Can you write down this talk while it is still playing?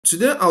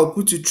Today I'll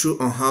put you through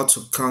on how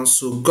to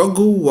cancel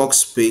Google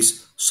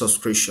Workspace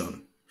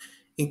subscription.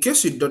 In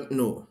case you don't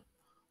know,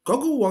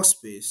 Google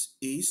Workspace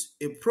is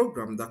a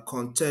program that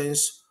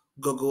contains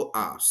Google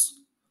apps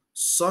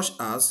such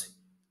as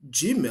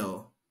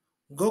Gmail,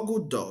 Google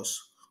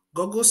Docs,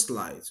 Google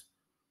Slides,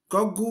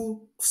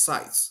 Google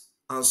Sites,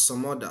 and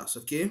some others.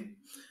 Okay,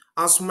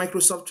 as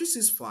Microsoft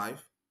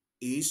 365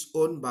 is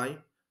owned by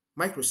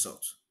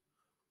Microsoft,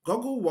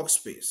 Google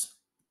Workspace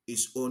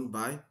is owned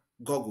by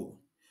Google.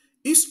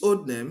 Its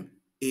old name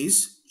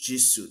is G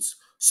Suite.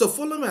 So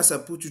follow me as I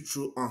put you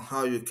through on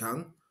how you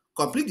can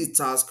complete the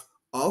task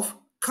of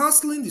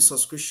canceling the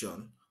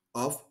subscription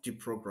of the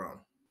program.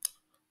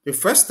 The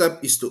first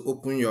step is to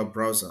open your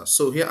browser.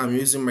 So here I'm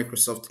using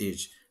Microsoft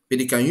Edge, but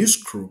you can use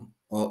Chrome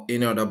or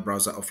any other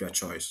browser of your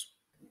choice.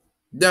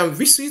 Then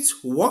visit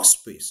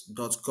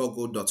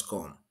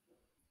workspace.google.com.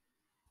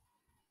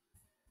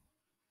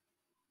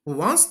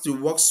 Once the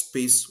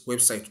Workspace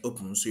website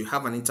opens, you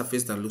have an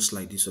interface that looks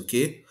like this,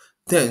 okay?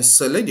 Then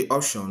select the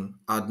option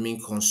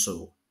Admin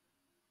Console.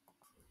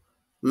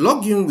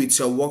 Log in with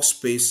your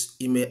Workspace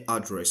email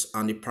address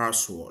and the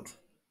password.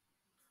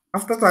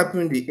 After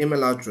typing the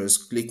email address,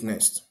 click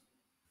Next.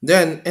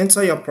 Then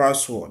enter your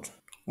password.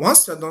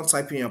 Once you're done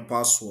typing your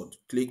password,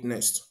 click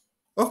Next.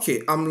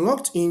 Okay, I'm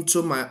logged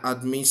into my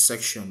admin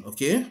section,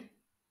 okay?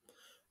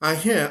 And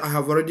here I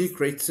have already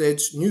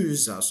created new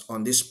users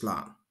on this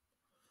plan.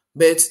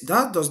 But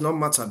that does not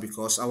matter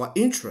because our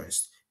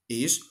interest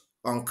is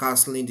on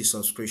canceling the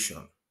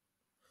subscription.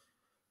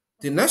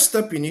 The next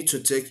step you need to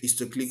take is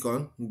to click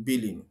on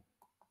Billing.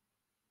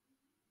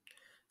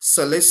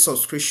 Select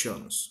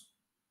Subscriptions.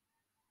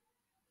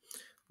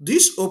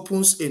 This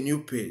opens a new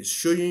page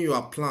showing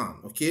your plan,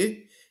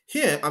 okay?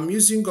 Here I'm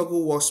using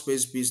Google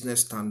Workspace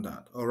Business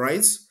Standard, all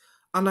right?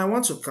 And I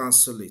want to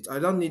cancel it. I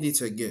don't need it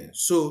again.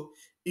 So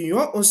in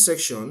your own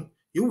section,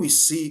 you will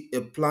see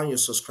a plan you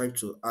subscribe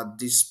to at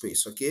this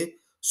space, okay?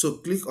 So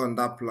click on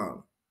that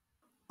plan.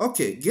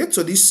 Okay, get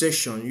to this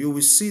section, you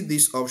will see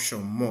this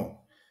option More.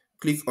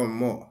 Click on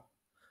More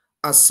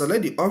and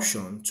select the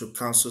option to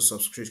cancel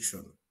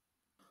subscription.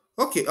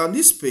 Okay, on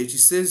this page, it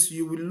says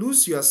you will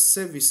lose your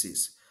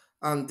services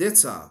and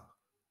data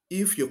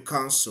if you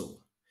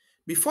cancel.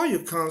 Before you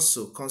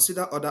cancel,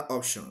 consider other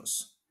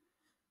options.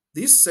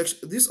 This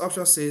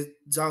option says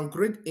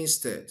downgrade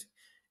instead.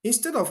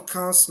 Instead of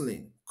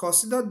canceling,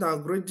 consider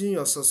downgrading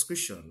your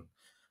subscription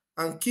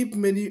and keep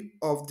many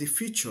of the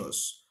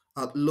features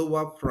at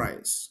lower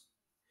price.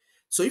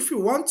 So if you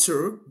want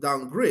to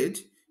downgrade,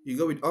 you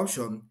go with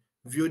option,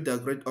 view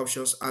downgrade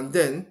options, and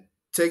then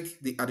take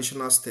the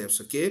additional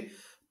steps, okay?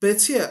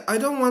 But here, I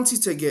don't want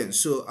it again,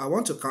 so I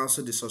want to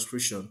cancel the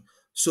subscription.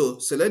 So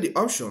select the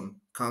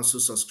option, cancel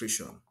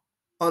subscription.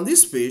 On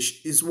this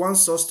page is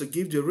wants us to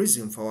give the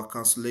reason for our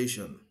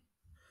cancellation.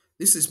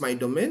 This is my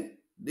domain.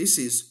 This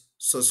is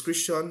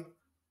subscription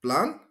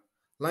plan,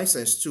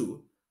 license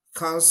 2,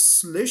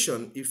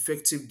 cancellation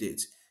effective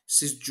date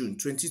 6 June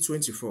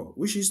 2024,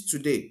 which is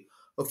today.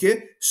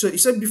 Okay, so he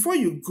said before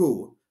you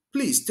go,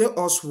 please tell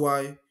us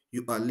why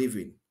you are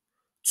leaving.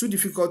 Too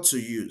difficult to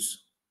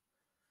use.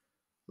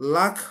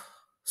 Lack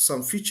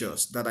some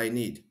features that I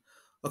need.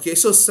 Okay,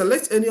 so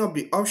select any of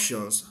the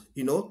options,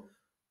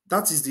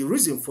 that is the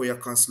reason for your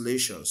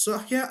cancellation. So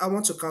here I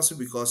want to cancel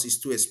because it's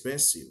too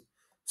expensive.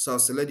 So I'll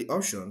select the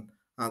option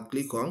and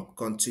click on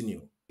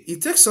continue.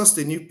 It takes us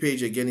to the new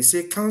page again. It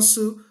says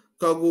cancel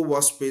Google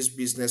Workspace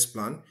business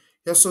plan.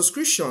 Your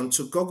subscription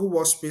to Google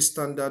Workspace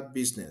standard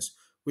business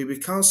will be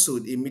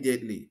cancelled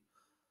immediately.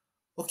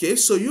 Okay,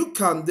 so you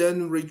can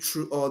then read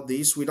through all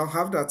this. We don't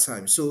have that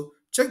time. So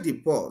check the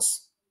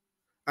pause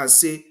and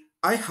say,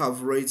 I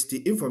have read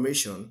the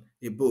information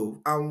above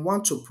and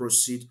want to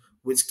proceed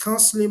with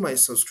canceling my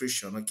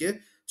subscription. Okay,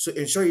 so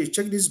ensure you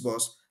check this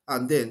box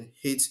and then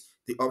hit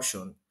the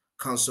option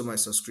cancel my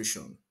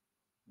subscription.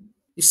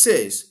 It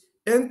says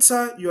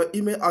enter your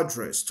email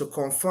address to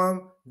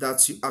confirm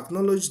that you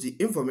acknowledge the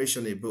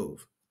information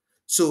above.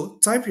 So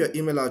type your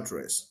email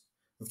address,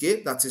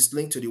 okay, that is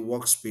linked to the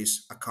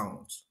Workspace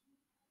account.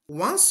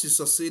 Once you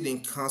succeed in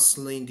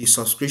canceling the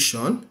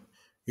subscription,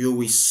 you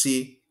will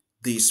see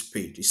this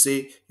page. You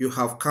say you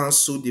have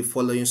canceled the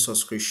following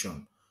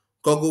subscription: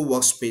 Google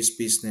Workspace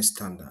Business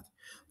Standard.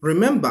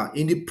 Remember,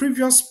 in the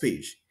previous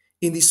page,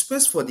 in the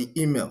space for the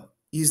email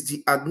is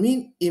the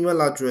admin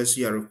email address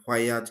you are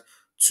required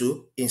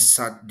to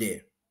insert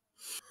there.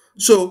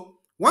 So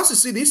once you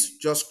see this,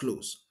 just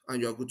close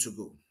and you're good to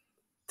go.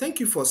 Thank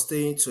you for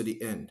staying to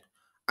the end.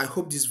 I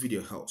hope this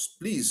video helps.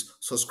 Please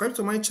subscribe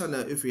to my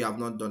channel if you have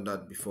not done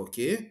that before,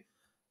 okay?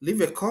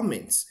 Leave a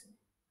comment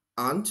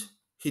and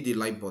hit the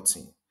like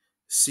button.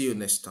 See you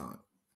next time.